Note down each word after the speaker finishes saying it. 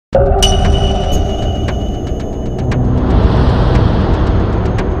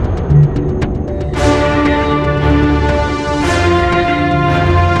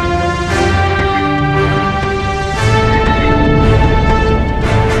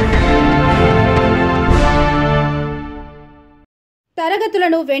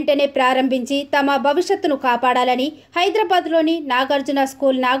తరగతులను వెంటనే ప్రారంభించి తమ భవిష్యత్తును కాపాడాలని హైదరాబాద్లోని నాగార్జున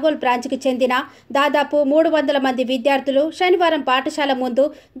స్కూల్ నాగోల్ బ్రాంచ్కి చెందిన దాదాపు 300 మంది విద్యార్థులు శనివారం పాఠశాల ముందు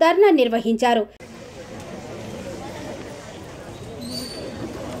ధర్నా నిర్వహించారు.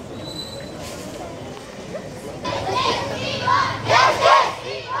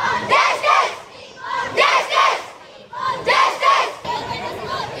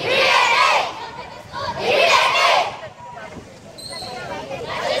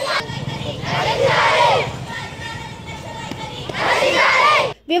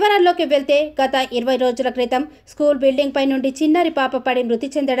 వివరాల్లోకి వెళ్తే గత 20 రోజుల క్రితం స్కూల్ బిల్డింగ్ పై నుండి చిన్నారి పాప పడి మృతి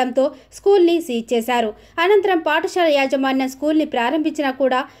చెందడంతో స్కూల్ని సీజ్ చేశారు. అనంతరం పాఠశాల యాజమాన్యం స్కూల్ని ప్రారంభించినా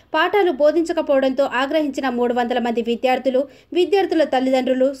కూడా పాఠాలు బోధించకపోవడంతో ఆగ్రహించిన 300 మంది విద్యార్థుల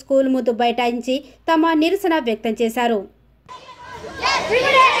తల్లిదండ్రులు స్కూల్ ముందు బైఠాయించి తమ నిరసన వ్యక్తం చేశారు.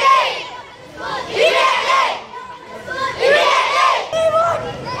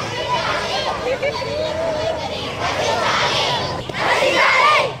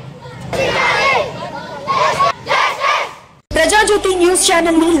 ప్రజా జ్యోతి న్యూస్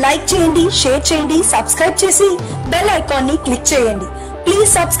ఛానల్ ని లైక్ చేయండి, షేర్ చేయండి, సబ్స్క్రైబ్ చేసి బెల్ ఐకాన్ ని క్లిక్ చేయండి. ప్లీజ్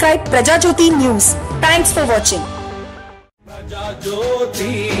సబ్స్క్రైబ్ ప్రజా జ్యోతి న్యూస్. Thanks for watching. ప్రజా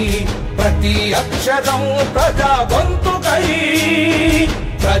జ్యోతి ప్రతి అక్షరం ప్రజా గొంతుకై,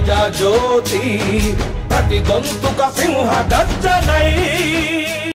 ప్రజా జ్యోతి ప్రతి గొంతుక సింహ గర్జనై.